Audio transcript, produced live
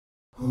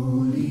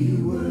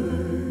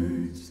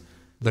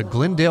The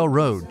Glendale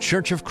Road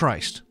Church of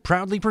Christ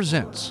proudly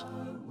presents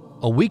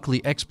a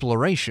weekly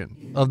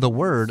exploration of the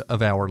Word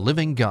of our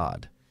living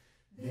God.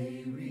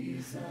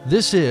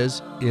 This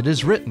is It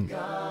Is Written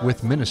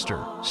with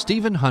Minister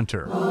Stephen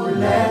Hunter.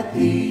 Let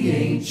the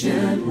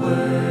ancient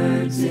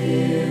words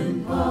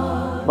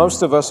impart.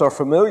 Most of us are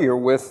familiar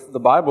with the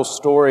Bible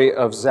story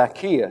of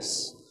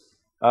Zacchaeus.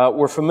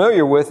 We're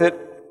familiar with it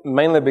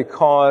mainly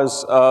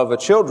because of a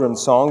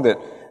children's song that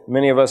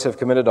many of us have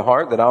committed to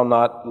heart that I'll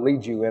not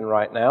lead you in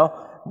right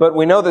now. But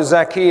we know that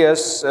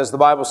Zacchaeus, as the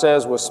Bible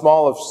says, was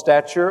small of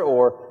stature,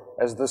 or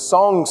as the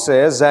song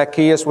says,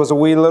 Zacchaeus was a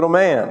wee little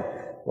man.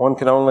 One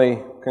can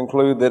only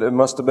conclude that it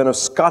must have been a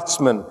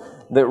Scotsman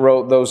that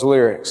wrote those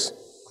lyrics.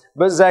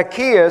 But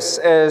Zacchaeus,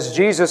 as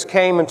Jesus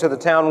came into the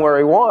town where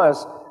he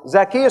was,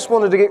 Zacchaeus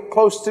wanted to get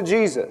close to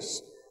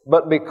Jesus.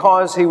 But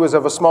because he was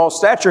of a small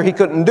stature, he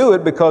couldn't do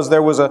it because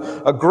there was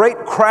a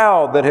great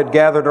crowd that had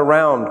gathered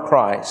around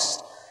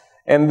Christ.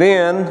 And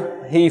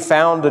then he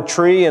found a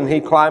tree and he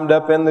climbed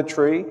up in the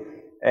tree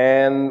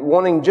and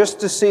wanting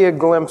just to see a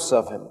glimpse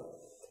of him.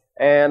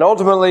 And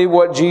ultimately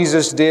what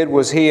Jesus did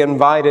was he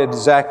invited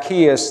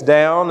Zacchaeus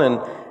down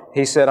and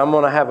he said, I'm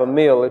going to have a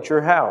meal at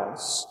your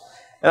house.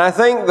 And I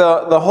think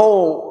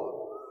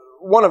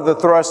one of the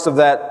thrusts of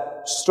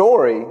that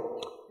story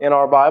in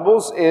our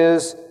Bibles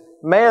is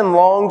man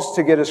longs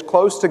to get as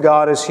close to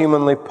God as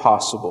humanly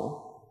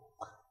possible.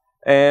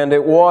 And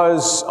it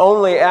was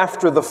only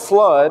after the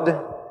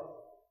flood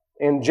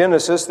in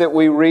Genesis that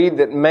we read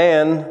that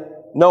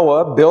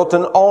Noah, built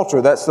an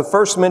altar. That's the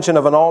first mention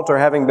of an altar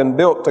having been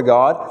built to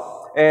God,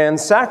 and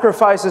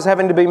sacrifices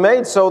having to be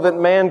made so that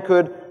man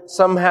could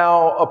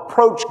somehow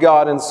approach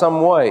God in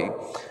some way.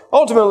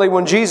 Ultimately,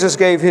 when Jesus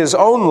gave His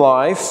own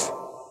life,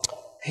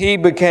 He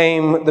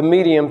became the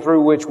medium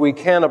through which we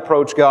can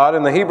approach God.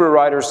 And the Hebrew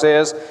writer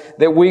says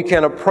that we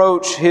can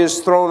approach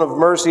His throne of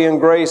mercy and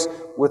grace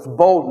with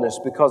boldness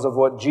because of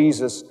what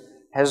Jesus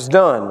has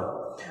done.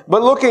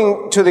 But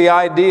looking to the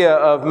idea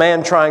of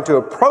man trying to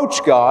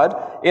approach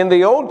God, in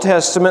the Old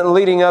Testament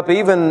leading up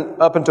even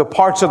up into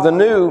parts of the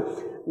New,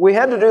 we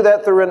had to do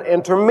that through an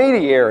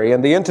intermediary.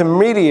 And the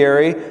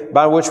intermediary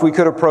by which we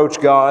could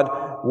approach God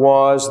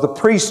was the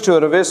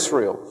priesthood of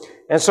Israel.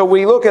 And so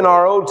we look in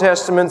our Old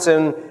Testaments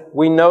and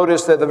we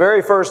notice that the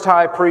very first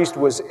high priest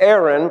was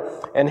Aaron,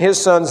 and his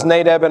sons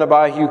Nadab and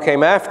Abihu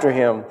came after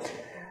him.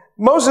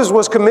 Moses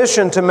was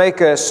commissioned to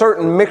make a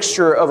certain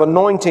mixture of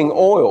anointing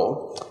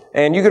oil.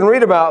 And you can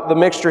read about the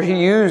mixture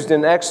he used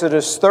in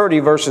Exodus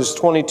 30, verses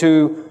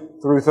 22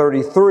 through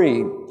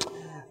 33.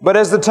 But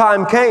as the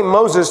time came,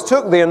 Moses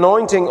took the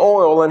anointing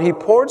oil and he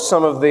poured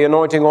some of the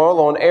anointing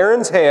oil on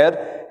Aaron's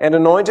head and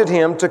anointed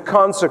him to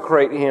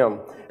consecrate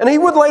him. And he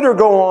would later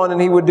go on and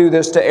he would do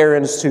this to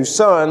Aaron's two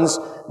sons,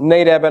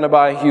 Nadab and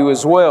Abihu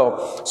as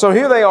well. So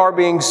here they are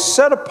being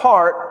set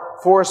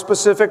apart for a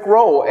specific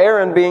role.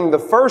 Aaron being the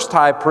first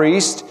high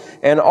priest,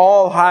 and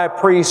all high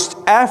priests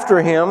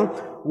after him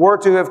were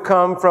to have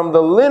come from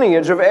the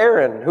lineage of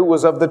Aaron, who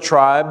was of the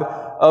tribe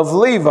of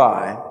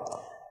Levi.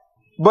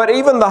 But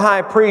even the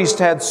high priest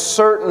had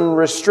certain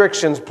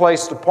restrictions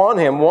placed upon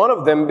him, one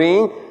of them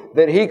being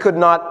that he could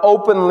not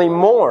openly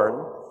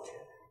mourn.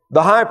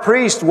 The high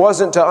priest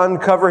wasn't to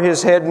uncover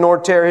his head nor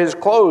tear his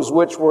clothes,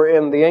 which were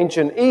in the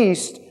ancient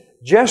East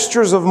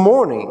gestures of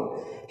mourning.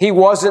 He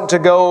wasn't to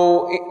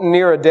go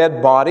near a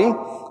dead body.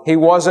 He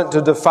wasn't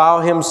to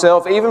defile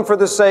himself, even for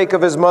the sake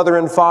of his mother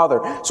and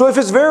father. So if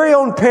his very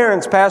own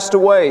parents passed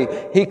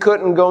away, he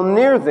couldn't go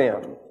near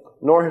them,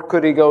 nor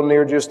could he go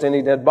near just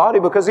any dead body,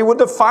 because he would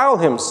defile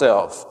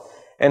himself.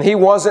 And he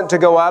wasn't to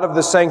go out of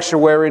the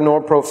sanctuary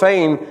nor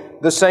profane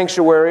the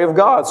sanctuary of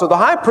God. So the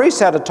high priest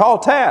had a tall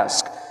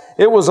task.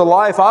 It was a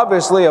life,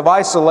 obviously, of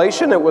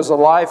isolation. It was a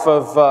life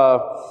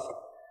of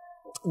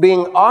being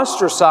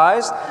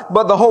ostracized,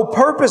 but the whole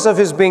purpose of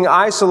his being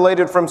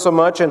isolated from so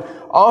much and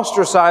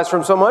ostracized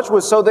from so much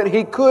was so that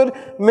he could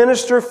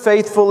minister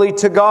faithfully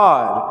to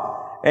God.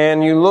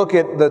 And you look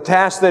at the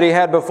task that he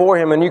had before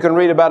him, and you can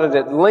read about it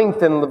at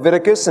length in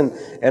Leviticus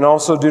and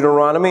also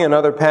Deuteronomy and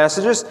other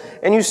passages,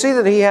 and you see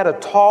that he had a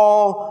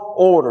tall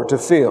order to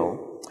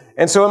fill.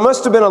 And so it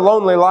must have been a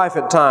lonely life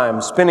at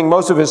times, spending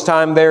most of his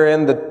time there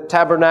in the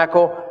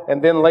tabernacle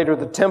and then later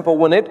the temple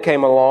when it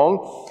came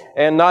along,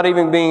 and not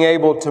even being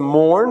able to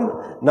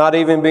mourn, not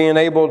even being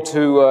able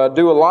to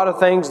do a lot of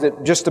things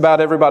that just about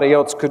everybody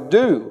else could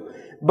do.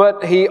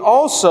 But he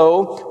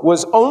also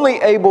was only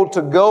able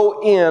to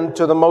go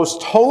into the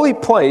most holy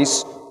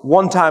place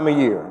one time a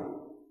year.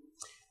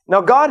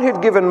 Now, God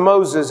had given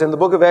Moses in the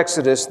book of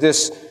Exodus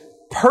this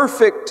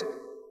perfect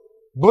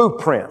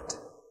blueprint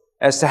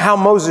as to how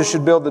Moses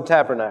should build the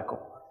tabernacle,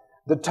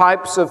 the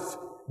types of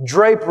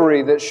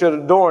drapery that should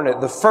adorn it,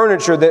 the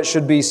furniture that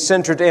should be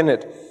centered in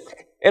it.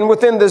 And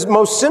within this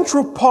most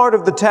central part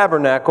of the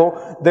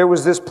tabernacle, there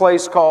was this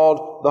place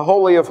called the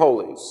Holy of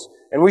Holies.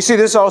 And we see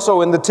this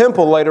also in the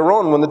temple later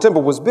on when the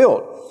temple was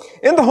built.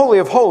 In the Holy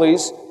of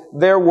Holies,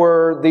 there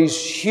were these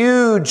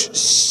huge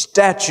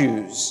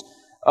statues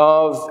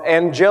of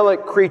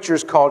angelic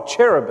creatures called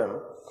cherubim.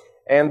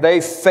 and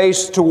they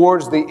faced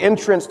towards the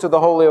entrance to the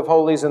Holy of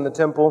Holies in the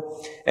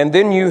temple. And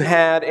then you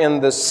had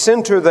in the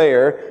center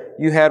there,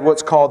 you had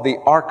what's called the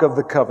Ark of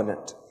the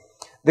Covenant.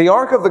 The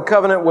Ark of the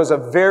Covenant was a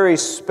very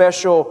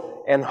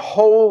special and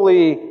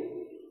holy,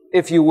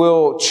 if you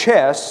will,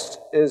 chest,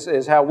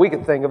 is how we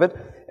could think of it.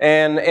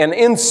 And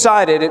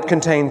inside it, it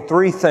contained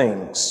three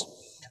things.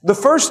 The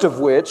first of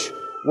which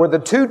were the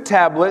 2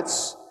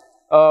 tablets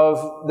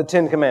of the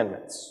 10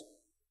 Commandments.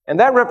 And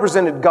that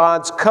represented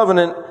God's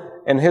covenant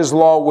and His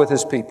law with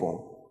His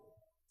people.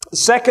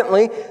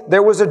 Secondly,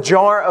 there was a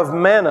jar of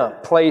manna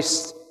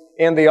placed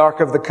in the Ark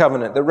of the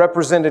Covenant that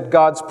represented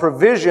God's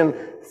provision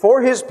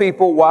for His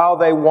people while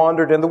they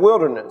wandered in the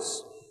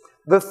wilderness.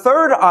 The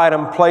third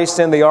item placed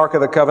in the Ark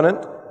of the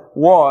Covenant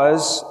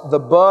was the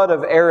bud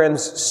of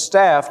Aaron's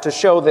staff to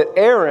show that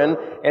Aaron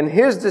and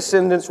his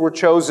descendants were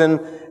chosen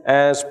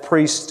as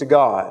priests to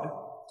God.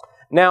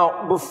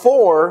 Now,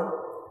 before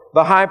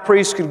the high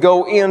priest could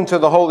go into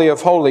the Holy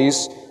of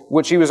Holies,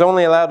 which he was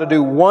only allowed to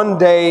do one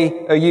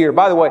day a year.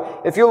 By the way,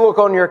 if you look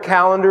on your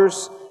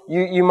calendars,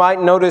 you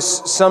might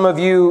notice some of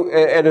you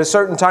at a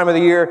certain time of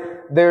the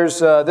year, there's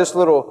this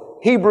little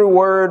Hebrew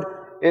word.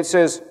 It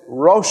says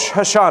Rosh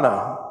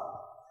Hashanah,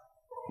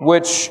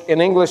 which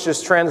in English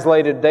is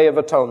translated Day of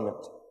Atonement.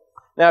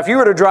 Now, if you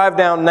were to drive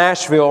down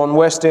Nashville on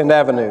West End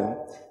Avenue,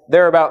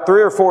 there are about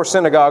 3 or 4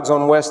 synagogues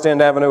on West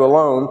End Avenue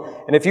alone.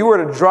 And if you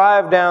were to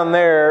drive down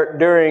there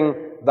during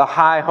the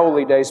High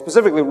Holy Day,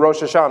 specifically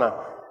Rosh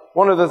Hashanah,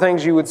 one of the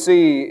things you would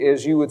see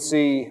is you would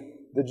see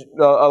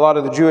a lot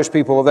of the Jewish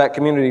people of that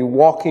community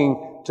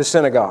walking to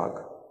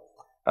synagogue.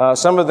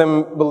 Some of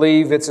them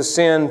believe it's a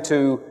sin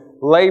to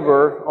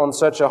labor on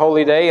such a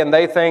holy day, and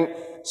they think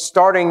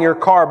starting your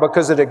car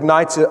because it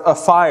ignites a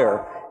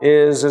fire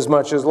is as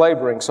much as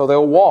laboring. So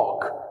they'll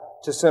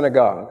walk to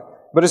synagogue.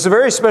 But it's a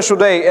very special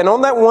day, and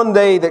on that one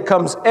day that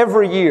comes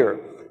every year,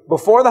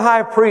 before the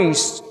high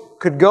priest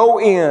could go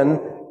in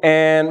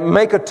and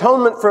make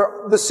atonement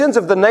for the sins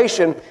of the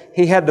nation,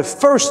 he had to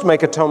first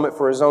make atonement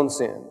for his own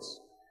sins.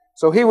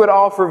 So he would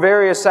offer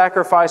various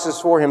sacrifices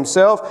for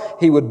himself.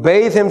 He would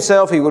bathe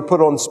himself. He would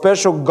put on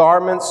special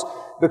garments,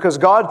 because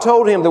God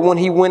told him that when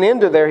he went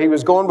into there, he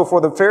was going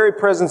before the very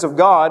presence of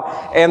God,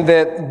 and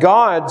that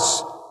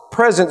God's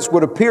presence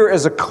would appear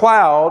as a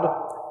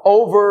cloud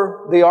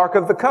over the Ark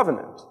of the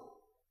Covenant.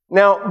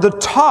 Now, the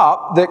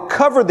top that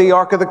covered the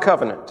Ark of the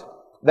Covenant,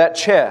 that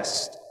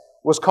chest,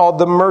 was called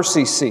the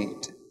mercy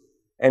seat.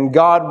 And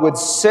God would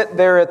sit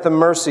there at the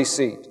mercy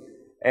seat,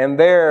 and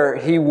there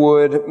He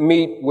would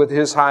meet with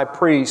His high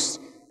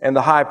priest, and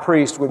the high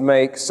priest would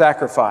make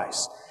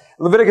sacrifice.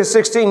 Leviticus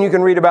 16, you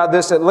can read about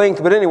this at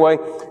length, but anyway,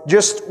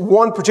 just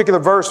one particular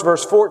verse,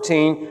 verse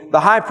 14, the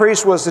high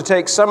priest was to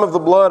take some of the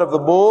blood of the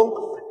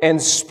bull and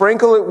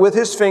sprinkle it with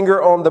his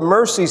finger on the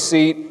mercy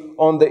seat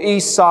on the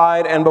east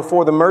side, and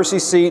before the mercy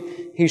seat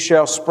he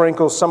shall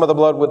sprinkle some of the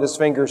blood with his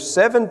finger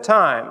 7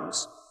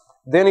 times.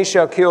 Then he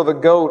shall kill the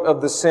goat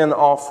of the sin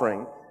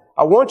offering.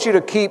 I want you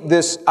to keep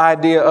this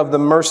idea of the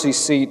mercy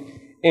seat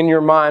in your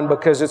mind,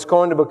 because it's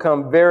going to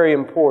become very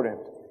important.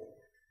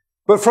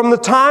 But from the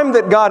time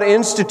that God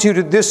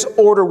instituted this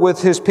order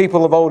with His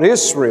people of old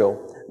Israel,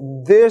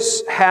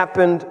 this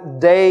happened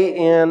day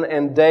in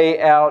and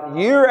day out,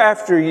 year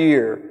after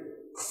year,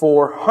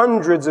 for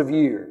hundreds of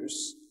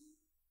years,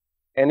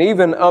 and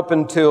even up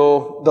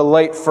until the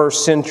late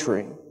 1st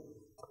century.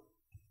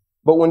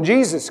 But when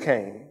Jesus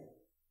came,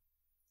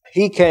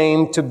 He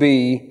came to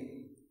be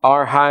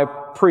our high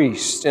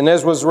priest. And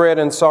as was read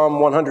in Psalm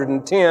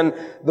 110,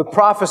 the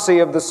prophecy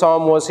of the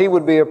psalm was He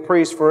would be a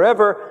priest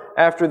forever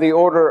after the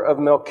order of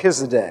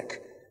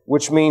Melchizedek,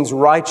 which means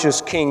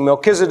righteous king.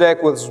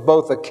 Melchizedek was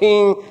both a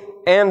king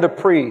and a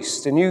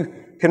priest. And you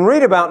can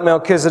read about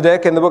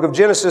Melchizedek in the book of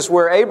Genesis,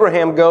 where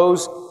Abraham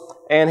goes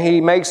and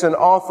he makes an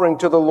offering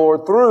to the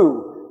Lord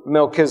through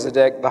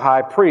Melchizedek, the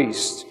high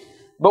priest.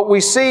 But we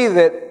see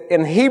that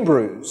in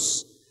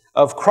Hebrews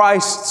of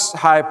Christ's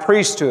high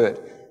priesthood,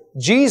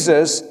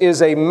 Jesus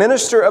is a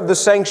minister of the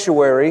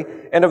sanctuary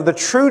and of the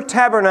true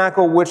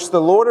tabernacle which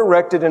the Lord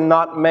erected and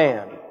not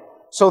man.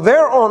 So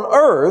there on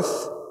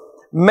earth,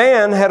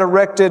 man had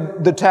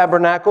erected the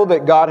tabernacle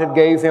that God had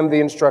gave him the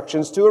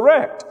instructions to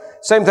erect.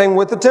 Same thing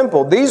with the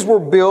temple. These were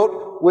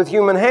built with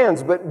human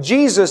hands, but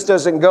Jesus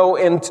doesn't go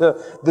into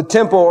the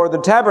temple or the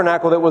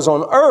tabernacle that was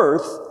on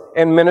earth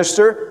and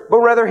minister, but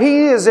rather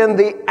He is in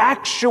the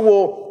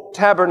actual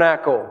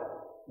tabernacle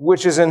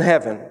which is in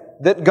heaven,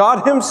 that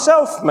God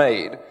Himself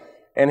made.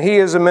 And He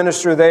is a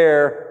minister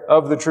there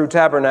of the true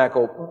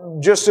tabernacle.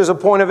 Just as a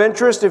point of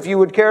interest, if you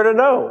would care to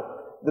know,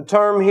 the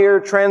term here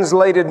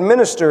translated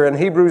minister in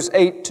Hebrews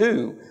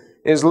 8:2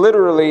 is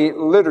literally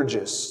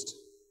liturgist.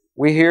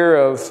 We hear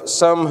of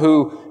some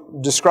who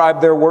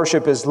describe their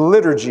worship as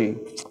liturgy,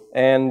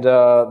 and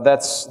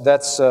that's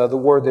the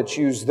word that's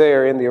used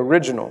there in the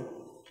original.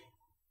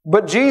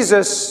 But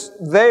Jesus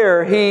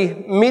there, He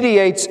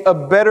mediates a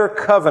better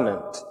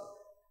covenant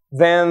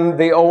than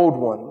the old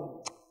one.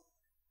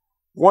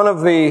 One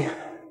of the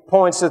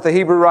points that the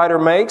Hebrew writer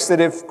makes,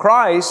 that if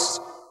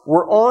Christ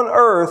were on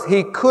earth,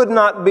 He could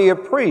not be a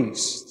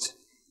priest,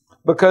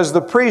 Because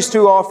the priests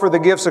who offer the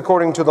gifts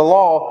according to the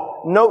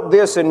law, note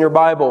this in your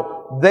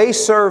Bible, they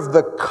serve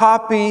the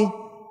copy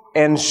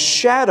and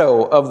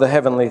shadow of the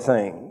heavenly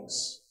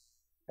things,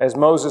 as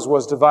Moses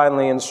was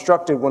divinely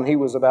instructed when he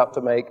was about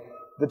to make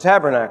the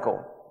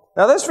tabernacle.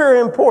 Now that's very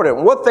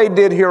important. What they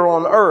did here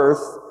on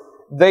earth,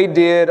 they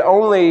did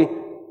only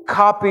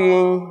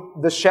copying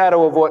the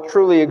shadow of what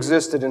truly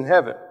existed in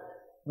heaven.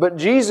 But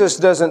Jesus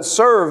doesn't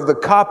serve the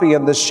copy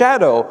and the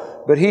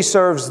shadow, but He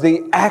serves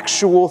the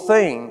actual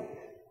thing.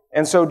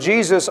 And so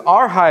Jesus,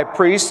 our high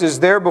priest, is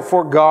there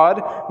before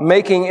God,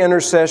 making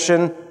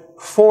intercession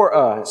for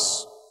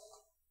us.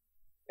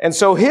 And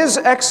so His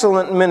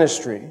excellent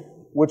ministry,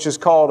 which is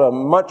called a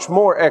much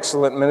more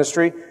excellent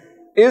ministry,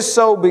 is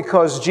so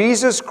because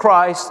Jesus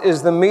Christ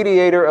is the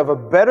mediator of a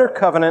better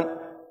covenant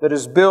that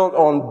is built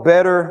on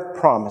better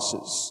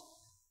promises.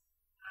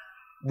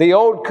 The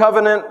old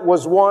covenant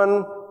was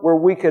one where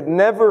we could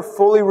never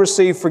fully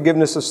receive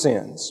forgiveness of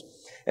sins.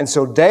 And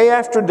so day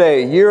after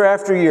day, year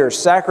after year,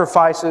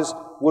 sacrifices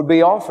would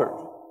be offered.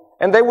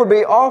 And they would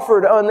be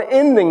offered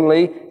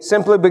unendingly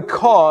simply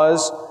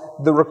because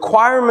the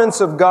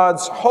requirements of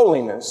God's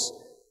holiness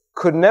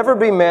could never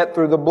be met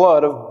through the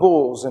blood of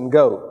bulls and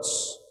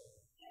goats.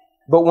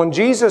 But when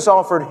Jesus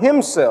offered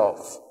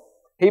Himself,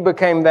 He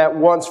became that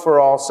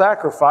once-for-all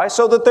sacrifice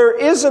so that there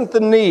isn't the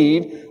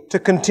need to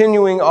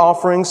continuing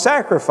offering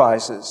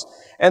sacrifices.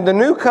 And the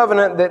new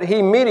covenant that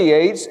He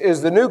mediates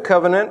is the new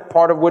covenant,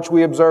 part of which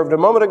we observed a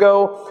moment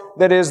ago,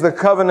 that is the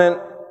covenant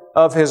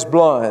of His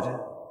blood.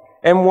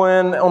 And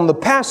when on the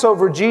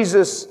Passover,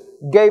 Jesus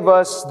gave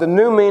us the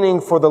new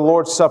meaning for the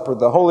Lord's Supper,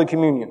 the Holy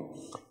Communion.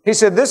 He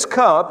said, "This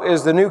cup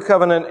is the new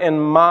covenant in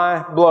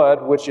my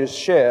blood, which is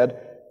shed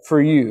for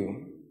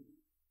you."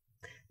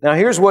 Now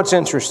here's what's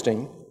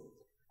interesting.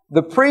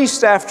 The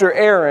priests after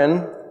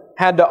Aaron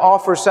had to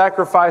offer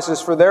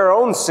sacrifices for their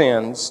own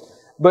sins,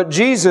 but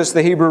Jesus,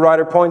 the Hebrew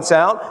writer points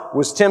out,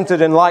 was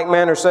tempted in like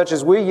manner such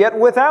as we, yet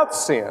without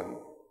sin.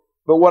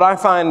 But what I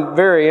find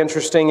very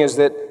interesting is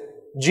that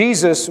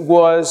Jesus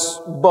was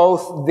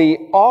both the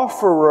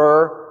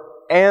offerer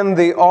and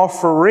the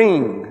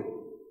offering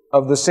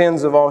of the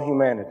sins of all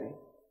humanity.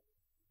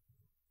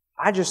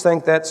 I just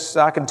think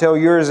I can tell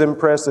you're as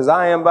impressed as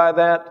I am by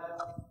that.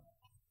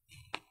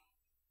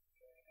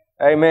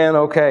 Amen.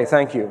 Okay,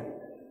 thank you.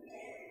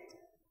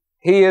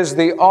 He is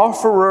the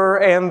offerer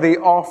and the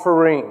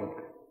offering.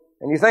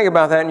 And you think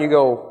about that and you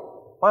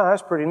go, wow,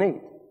 that's pretty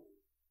neat.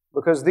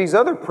 Because these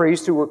other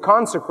priests who were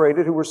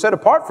consecrated, who were set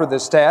apart for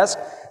this task,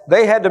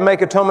 they had to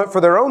make atonement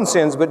for their own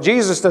sins. But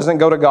Jesus doesn't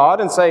go to God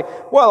and say,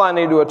 well, I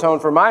need to atone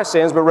for my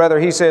sins, but rather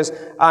He says,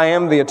 I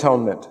am the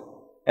atonement,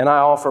 and I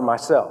offer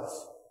myself.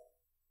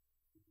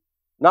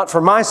 Not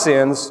for my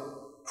sins,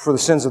 for the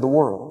sins of the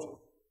world.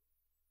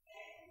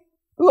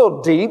 A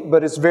little deep,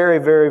 but it's very,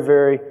 very,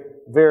 very,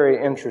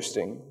 very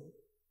interesting.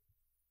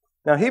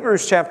 Now,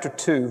 Hebrews chapter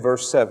 2,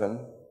 verse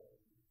 7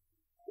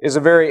 is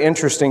a very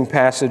interesting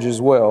passage as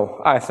well,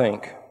 I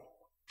think.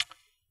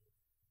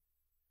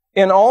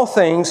 In all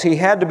things, He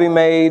had to be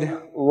made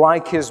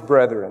like His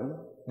brethren,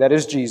 that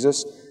is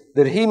Jesus,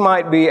 that He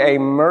might be a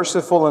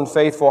merciful and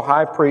faithful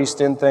high priest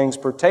in things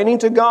pertaining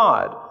to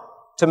God,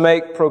 to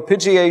make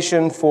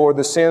propitiation for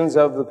the sins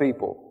of the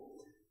people.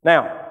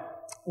 Now,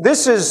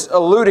 this is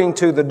alluding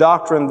to the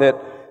doctrine that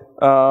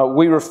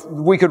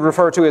we could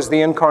refer to as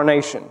the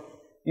incarnation.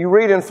 You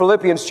read in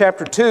Philippians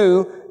chapter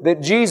 2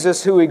 that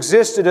Jesus, who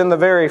existed in the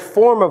very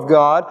form of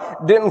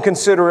God, didn't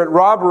consider it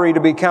robbery to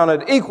be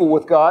counted equal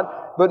with God,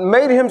 but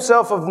made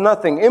Himself of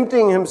nothing,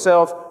 emptying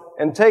Himself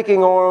and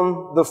taking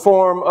on the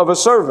form of a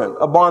servant,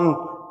 a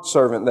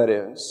bondservant, that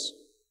is.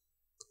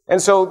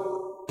 And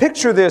so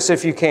picture this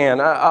if you can.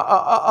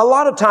 A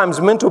lot of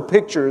times mental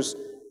pictures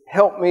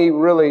help me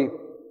really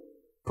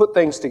put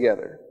things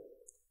together.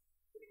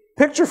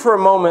 Picture for a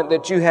moment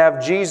that you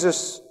have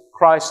Jesus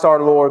Christ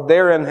our Lord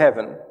there in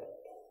heaven.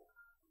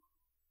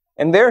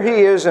 And there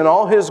He is in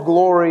all His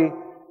glory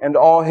and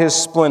all His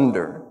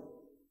splendor.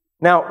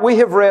 Now, we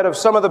have read of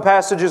some of the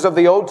passages of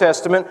the Old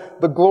Testament,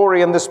 the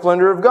glory and the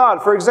splendor of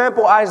God. For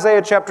example,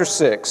 Isaiah chapter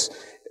 6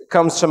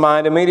 comes to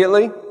mind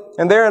immediately.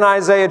 And there in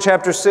Isaiah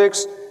chapter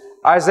 6,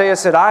 Isaiah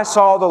said, I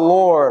saw the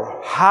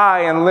Lord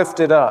high and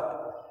lifted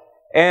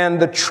up, and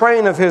the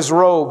train of His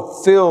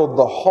robe filled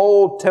the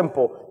whole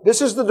temple.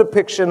 This is the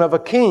depiction of a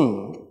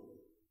king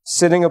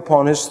sitting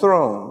upon His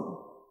throne.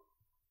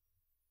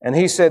 And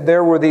he said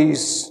there were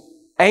these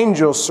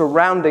angels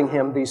surrounding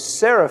Him, these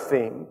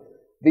seraphim,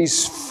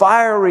 these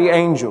fiery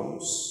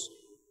angels.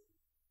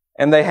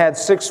 And they had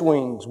 6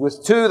 wings.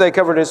 With 2 they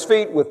covered His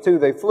feet, with 2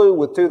 they flew,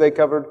 with 2 they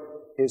covered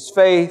His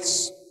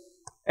face.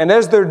 And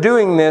as they're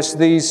doing this,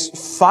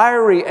 these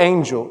fiery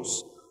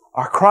angels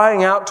are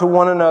crying out to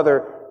one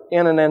another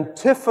in an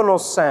antiphonal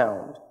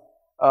sound.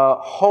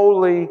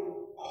 Holy,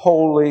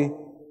 holy,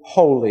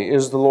 holy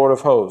is the Lord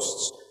of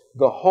hosts.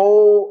 The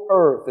whole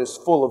earth is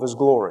full of His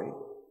glory.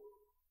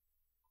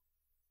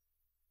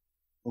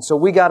 And so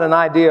we got an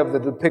idea of the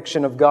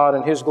depiction of God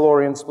and His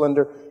glory and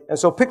splendor. And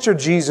so picture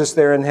Jesus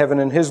there in heaven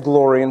in His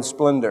glory and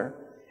splendor.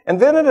 And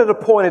then at an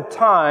appointed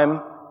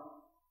time,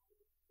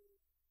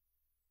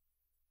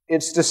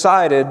 it's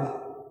decided,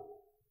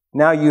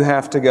 now you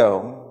have to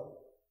go.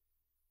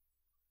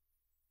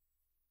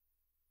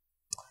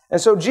 And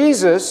so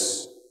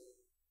Jesus,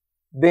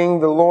 being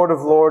the Lord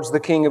of Lords, the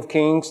King of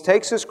Kings,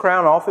 takes his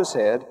crown off his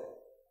head.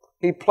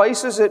 He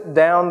places it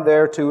down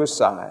there to his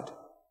side.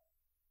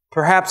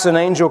 Perhaps an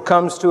angel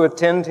comes to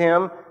attend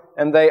him,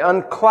 and they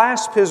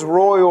unclasp his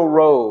royal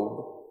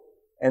robe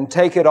and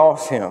take it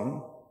off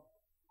him.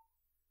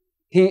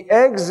 He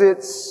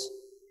exits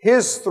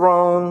his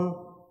throne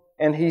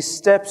and he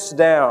steps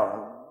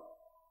down.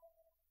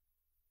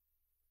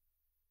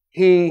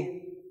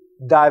 He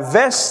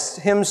divests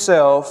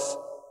himself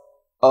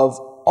of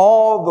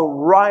all the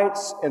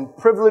rights and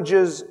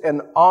privileges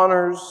and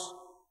honors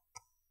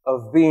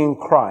of being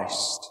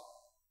Christ.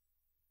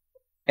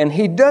 And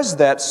he does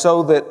that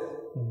so that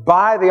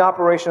by the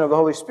operation of the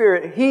Holy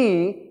Spirit,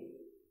 he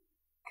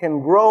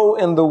can grow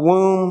in the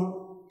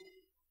womb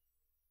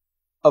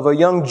of a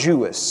young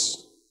Jewess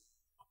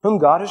whom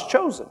God has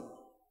chosen.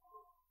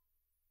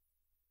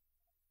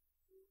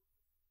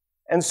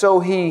 And so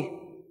he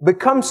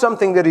becomes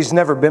something that he's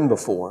never been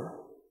before.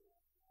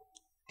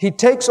 He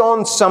takes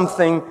on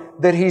something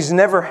that he's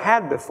never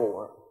had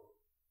before.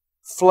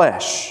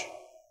 Flesh.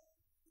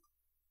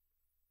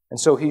 And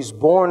so he's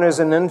born as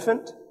an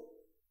infant.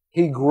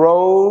 He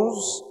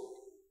grows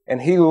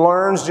and he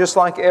learns just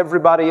like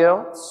everybody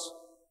else.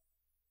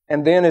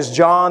 And then as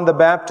John the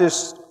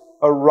Baptist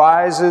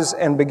arises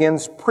and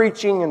begins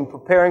preaching and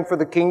preparing for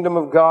the kingdom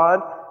of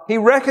God, he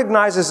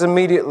recognizes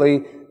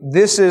immediately,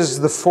 this is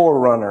the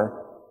forerunner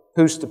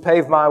who's to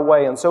pave my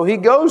way. And so he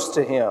goes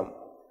to him.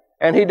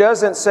 And he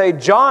doesn't say,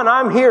 John,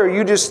 I'm here,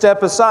 you just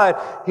step aside.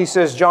 He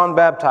says, John,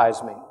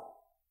 baptize me.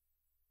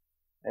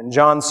 And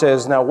John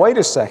says, now wait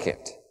a second.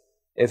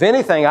 If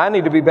anything, I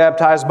need to be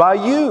baptized by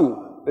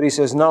you. But he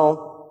says,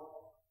 no,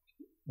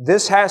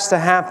 this has to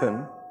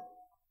happen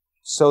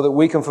so that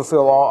I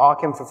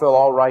can fulfill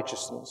all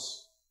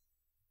righteousness.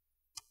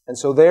 And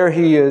so there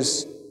he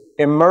is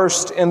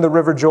immersed in the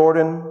River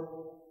Jordan,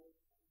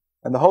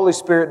 and the Holy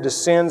Spirit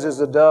descends as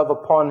a dove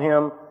upon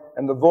him,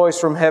 and the voice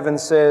from heaven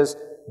says,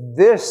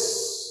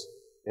 this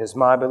is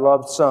my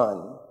beloved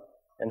Son,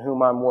 in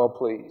whom I'm well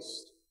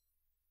pleased.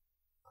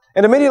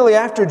 And immediately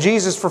after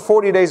Jesus, for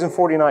 40 days and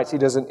 40 nights, he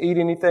doesn't eat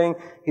anything,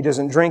 he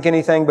doesn't drink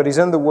anything, but he's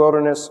in the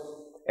wilderness,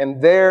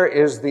 and there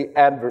is the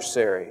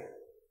adversary,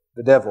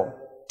 the devil,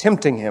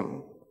 tempting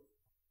him.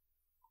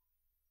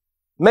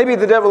 Maybe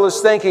the devil is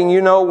thinking,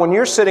 when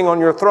you're sitting on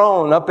your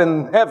throne up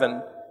in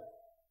heaven,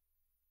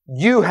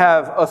 you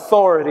have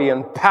authority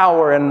and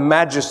power and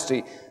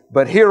majesty.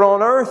 But here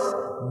on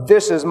earth,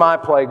 this is my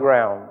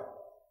playground.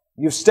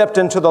 You've stepped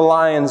into the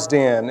lion's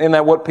den. Isn't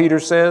that what Peter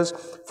says?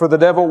 For the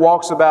devil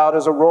walks about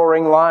as a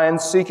roaring lion,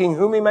 seeking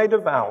whom he may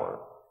devour.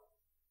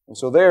 And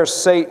so there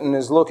Satan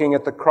is looking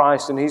at the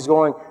Christ and he's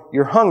going,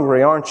 you're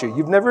hungry, aren't you?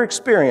 You've never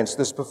experienced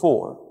this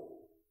before.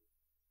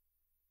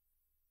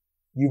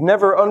 You've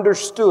never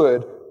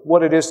understood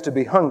what it is to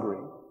be hungry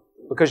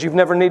because you've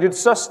never needed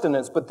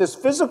sustenance. But this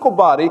physical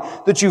body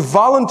that you've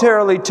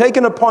voluntarily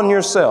taken upon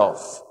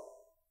yourself,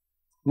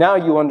 now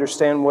you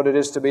understand what it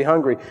is to be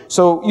hungry.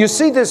 So you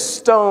see this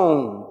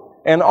stone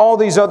and all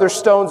these other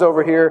stones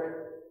over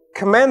here,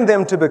 command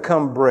them to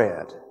become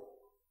bread.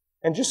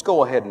 And just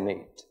go ahead and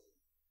eat.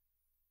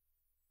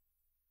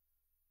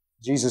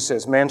 Jesus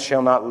says, man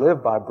shall not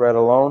live by bread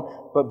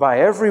alone, but by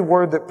every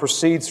word that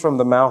proceeds from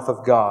the mouth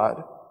of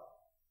God.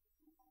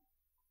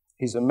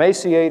 He's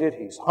emaciated,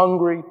 he's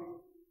hungry,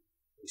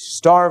 he's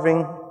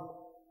starving.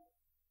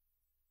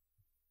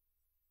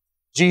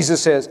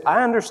 Jesus says,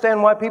 I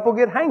understand why people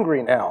get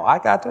hangry now. I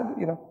got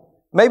to,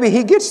 maybe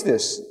he gets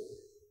this.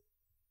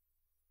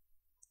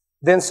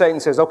 Then Satan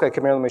says, okay,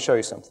 come here, let me show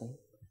you something.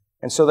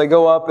 And so they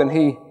go up and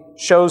he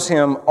shows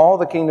him all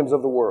the kingdoms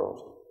of the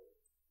world.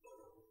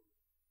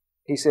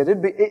 He said,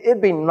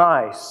 it'd be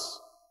nice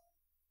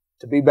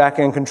to be back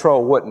in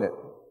control, wouldn't it?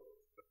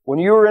 When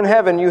you were in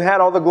heaven, you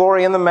had all the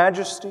glory and the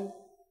majesty.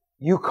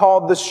 You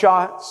called the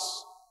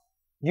shots.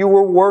 You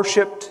were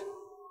worshipped.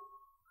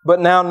 But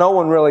now no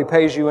one really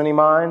pays you any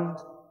mind.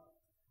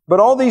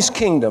 But all these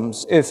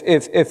kingdoms,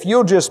 if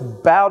you'll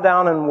just bow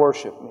down and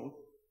worship me,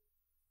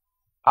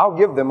 I'll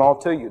give them all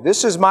to you.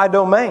 This is my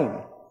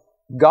domain.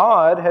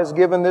 God has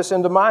given this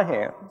into my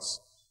hands.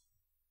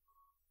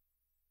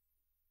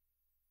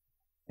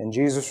 And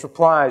Jesus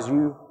replies,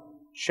 you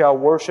shall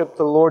worship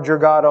the Lord your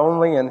God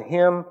only, and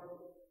Him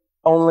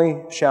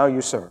only shall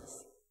you serve.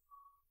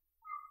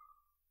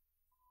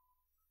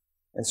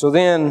 And so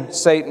then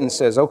Satan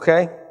says,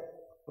 okay,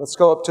 let's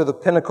go up to the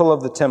pinnacle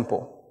of the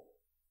temple.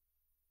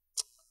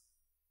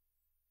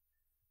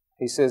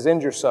 He says,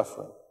 end your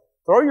suffering.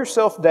 Throw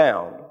yourself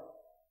down.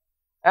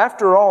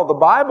 After all, the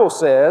Bible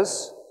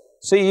says,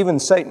 see, even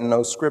Satan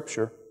knows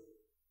Scripture.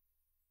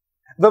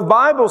 The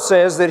Bible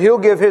says that He'll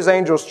give His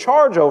angels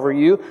charge over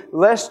you,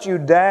 lest you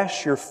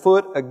dash your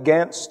foot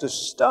against a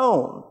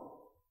stone.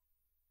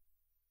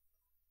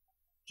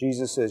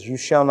 Jesus says, you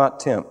shall not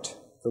tempt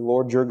the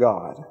Lord your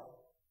God.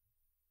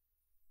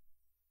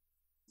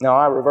 Now,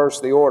 I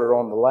reversed the order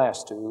on the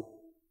last two,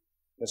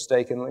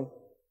 mistakenly.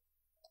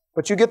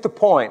 But you get the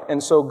point.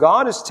 And so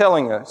God is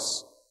telling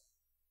us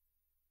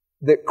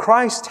that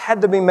Christ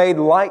had to be made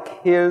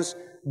like His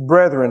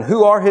brethren.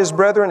 Who are His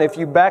brethren? If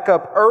you back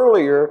up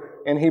earlier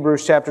in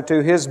Hebrews chapter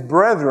 2, His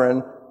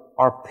brethren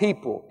are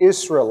people,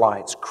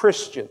 Israelites,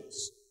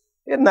 Christians.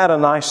 Isn't that a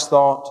nice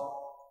thought?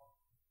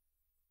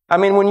 I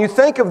mean, when you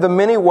think of the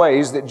many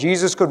ways that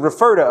Jesus could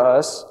refer to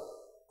us,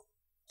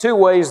 two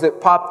ways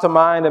that pop to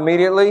mind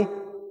immediately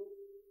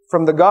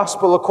from the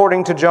Gospel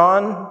according to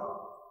John: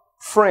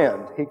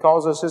 friend. He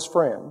calls us His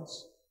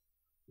friends.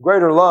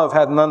 Greater love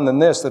hath none than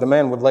this, that a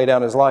man would lay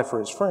down his life for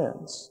his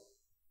friends.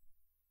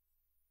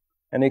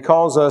 And He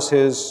calls us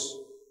His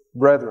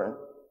brethren.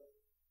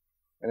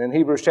 And in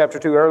Hebrews chapter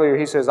 2 earlier,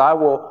 He says, I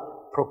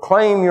will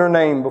proclaim your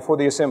name before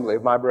the assembly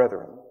of my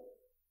brethren.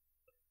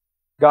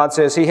 God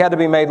says He had to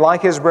be made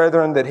like His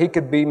brethren, that He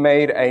could be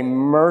made a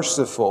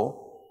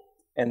merciful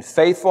and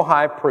faithful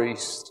high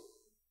priest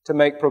to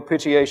make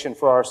propitiation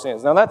for our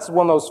sins. Now that's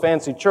one of those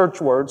fancy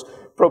church words.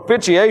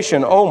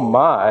 Propitiation, oh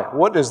my,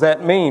 what does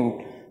that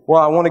mean?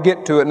 Well, I want to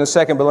get to it in a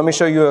second, but let me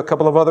show you a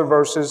couple of other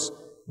verses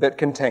that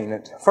contain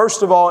it.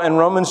 First of all, in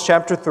Romans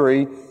chapter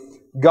 3,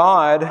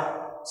 God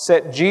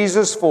set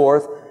Jesus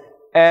forth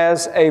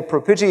as a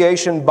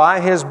propitiation by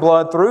His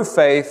blood through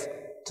faith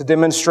to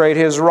demonstrate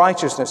His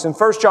righteousness. In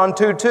 1 John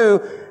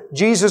 2:2,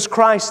 Jesus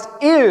Christ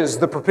is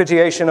the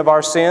propitiation of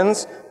our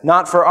sins,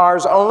 not for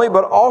ours only,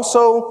 but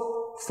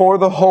also for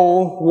the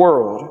whole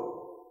world.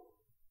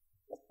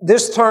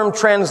 This term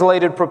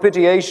translated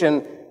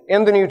propitiation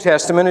in the New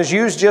Testament is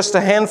used just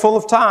a handful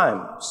of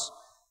times.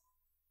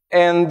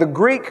 And the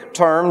Greek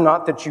term,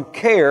 not that you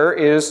care,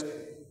 is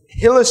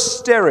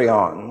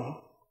hilasterion.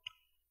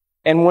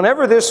 And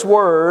whenever this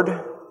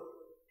word,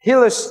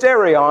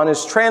 hilasterion,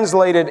 is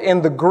translated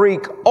in the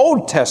Greek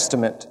Old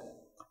Testament,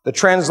 the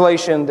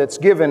translation that's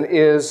given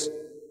is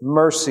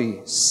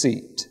mercy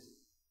seat.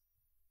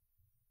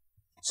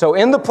 So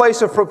in the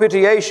place of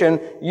propitiation,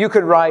 you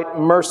could write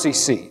mercy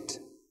seat.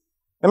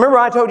 Remember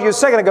I told you a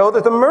second ago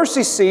that the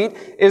mercy seat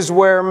is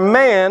where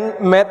man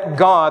met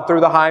God through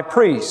the high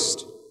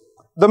priest.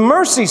 The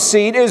mercy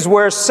seat is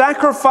where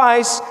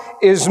sacrifice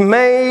is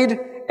made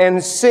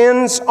and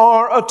sins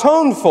are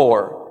atoned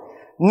for.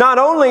 Not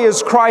only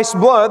is Christ's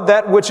blood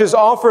that which is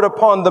offered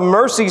upon the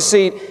mercy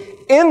seat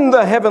in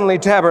the heavenly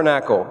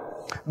tabernacle,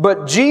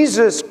 but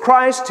Jesus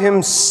Christ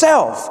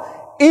Himself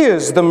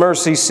is the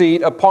mercy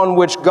seat upon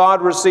which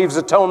God receives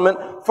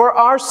atonement for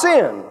our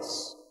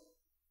sins.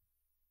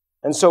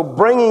 And so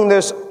bringing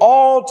this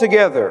all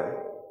together,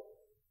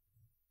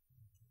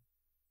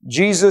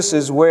 Jesus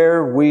is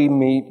where we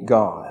meet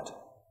God.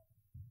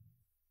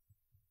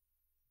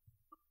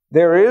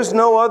 There is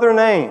no other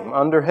name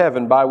under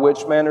heaven by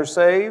which men are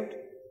saved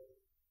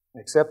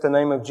except the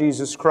name of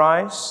Jesus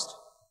Christ.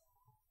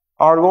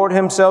 Our Lord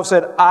Himself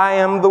said, I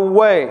am the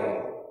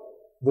way,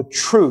 the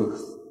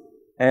truth,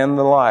 and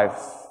the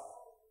life.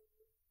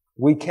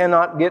 We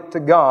cannot get to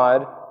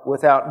God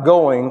without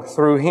going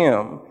through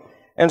Him.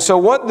 And so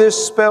what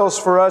this spells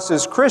for us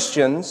as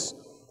Christians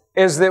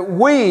is that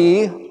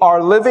we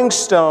are living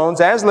stones,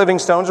 as living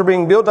stones, are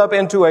being built up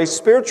into a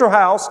spiritual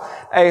house,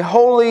 a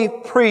holy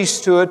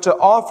priesthood to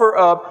offer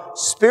up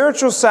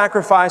spiritual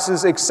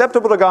sacrifices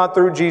acceptable to God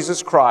through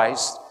Jesus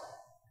Christ.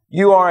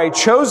 You are a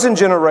chosen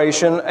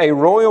generation, a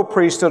royal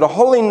priesthood, a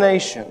holy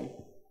nation,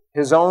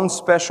 His own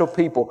special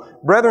people.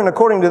 Brethren,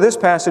 according to this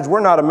passage,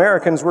 we're not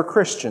Americans, we're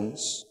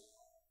Christians.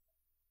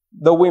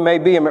 Though we may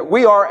be,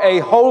 we are a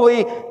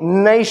holy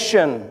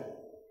nation.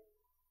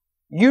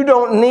 You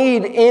don't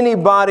need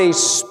anybody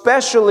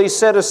specially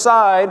set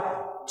aside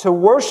to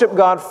worship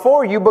God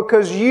for you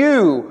because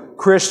you,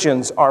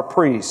 Christians, are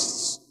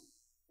priests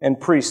and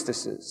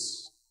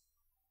priestesses.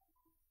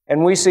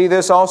 And we see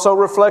this also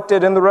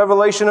reflected in the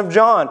revelation of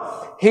John.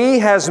 He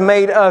has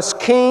made us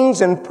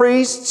kings and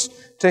priests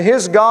to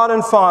His God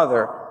and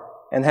Father,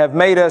 and have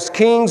made us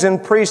kings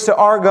and priests to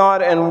our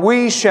God, and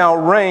we shall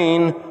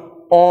reign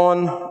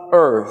on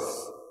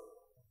earth.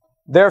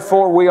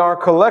 Therefore, we are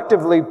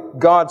collectively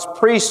God's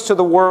priests to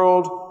the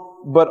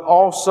world, but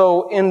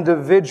also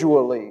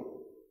individually.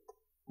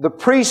 The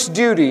priest's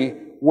duty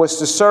was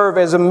to serve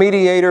as a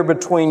mediator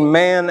between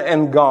man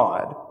and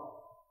God.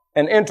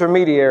 An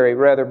intermediary,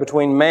 rather,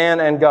 between man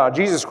and God.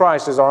 Jesus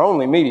Christ is our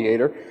only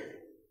mediator.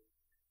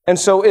 And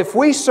so if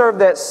we serve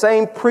that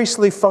same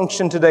priestly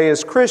function today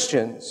as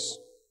Christians,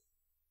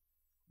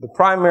 the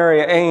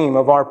primary aim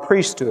of our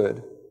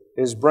priesthood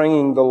is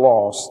bringing the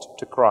lost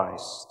to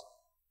Christ,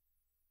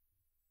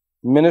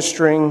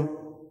 ministering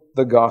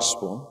the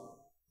gospel.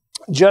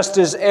 Just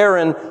as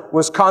Aaron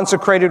was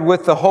consecrated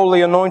with the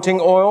holy anointing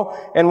oil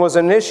and was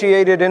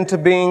initiated into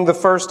being the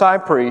first high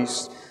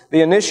priest,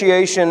 the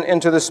initiation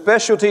into the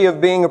specialty of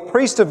being a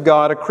priest of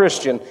God, a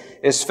Christian,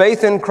 is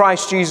faith in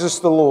Christ Jesus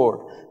the Lord.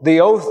 The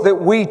oath that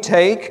we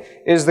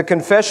take is the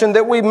confession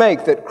that we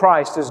make that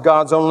Christ is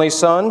God's only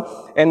Son,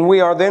 and we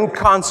are then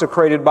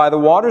consecrated by the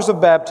waters of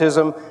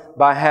baptism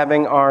by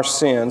having our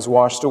sins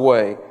washed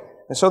away.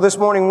 And so this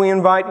morning we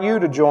invite you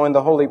to join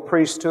the holy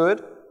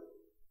priesthood,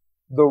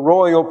 the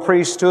royal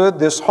priesthood,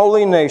 this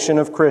holy nation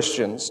of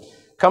Christians.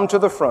 come to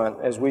the front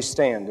as we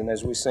stand and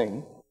as we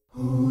sing.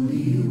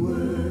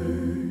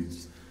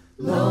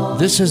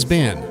 This has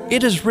been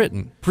It Is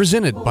Written,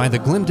 presented by the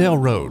Glendale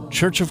Road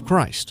Church of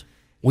Christ.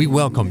 We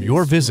welcome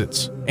your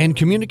visits and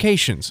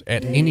communications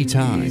at any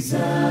time.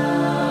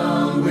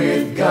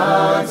 With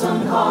God's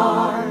own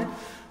heart,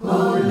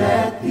 oh,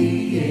 let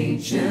the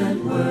ancient